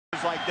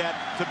like that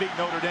to beat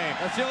Notre Dame.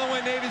 That's the only way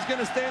Navy's going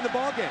to stay in the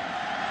ballgame.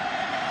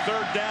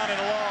 Third down and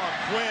long.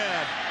 Quinn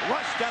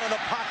rushed out of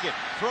the pocket,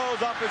 throws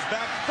off his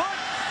back foot.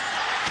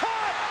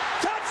 Caught!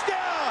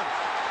 Touchdown!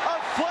 A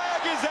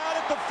flag is out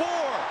at the 4.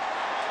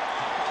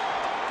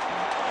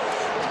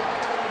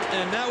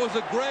 And that was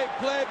a great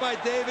play by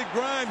David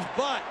Grimes,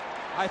 but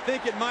I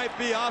think it might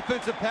be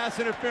offensive pass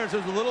interference.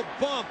 There's a little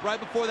bump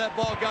right before that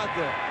ball got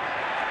there.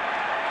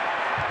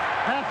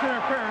 Pass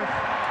interference.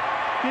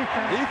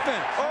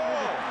 Defense. Oh!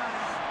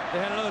 They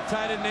had another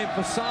tight end named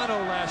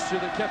Fasano last year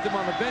that kept him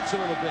on the bench a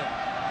little bit.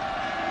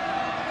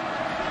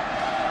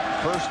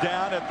 First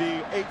down at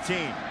the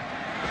 18.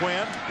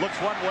 Quinn looks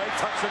one way,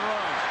 tucks and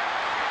runs.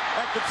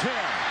 At the 10,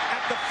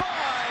 at the 5.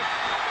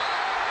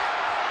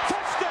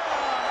 Touchdown,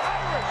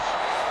 Irish!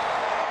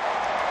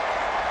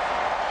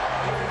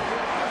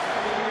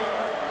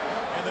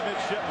 And the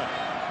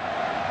midshipman.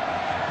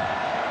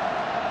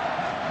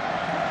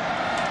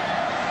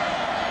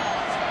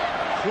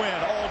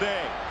 Quinn all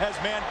day has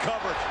man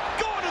coverage.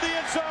 Going to the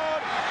end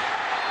zone.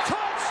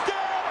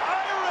 Touchdown,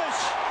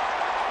 Irish!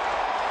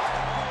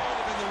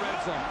 In the red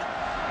zone.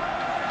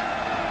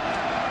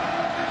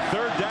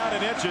 Third down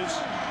and inches.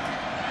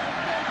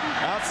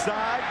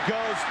 Outside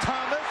goes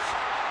Thomas.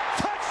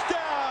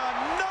 Touchdown,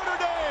 Notre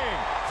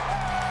Dame!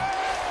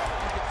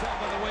 You can tell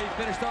by the way he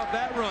finished off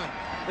that run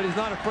that he's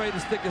not afraid to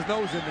stick his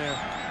nose in there.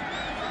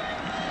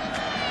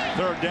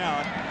 Third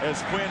down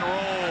as Quinn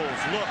rolls,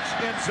 looks,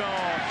 end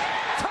zone.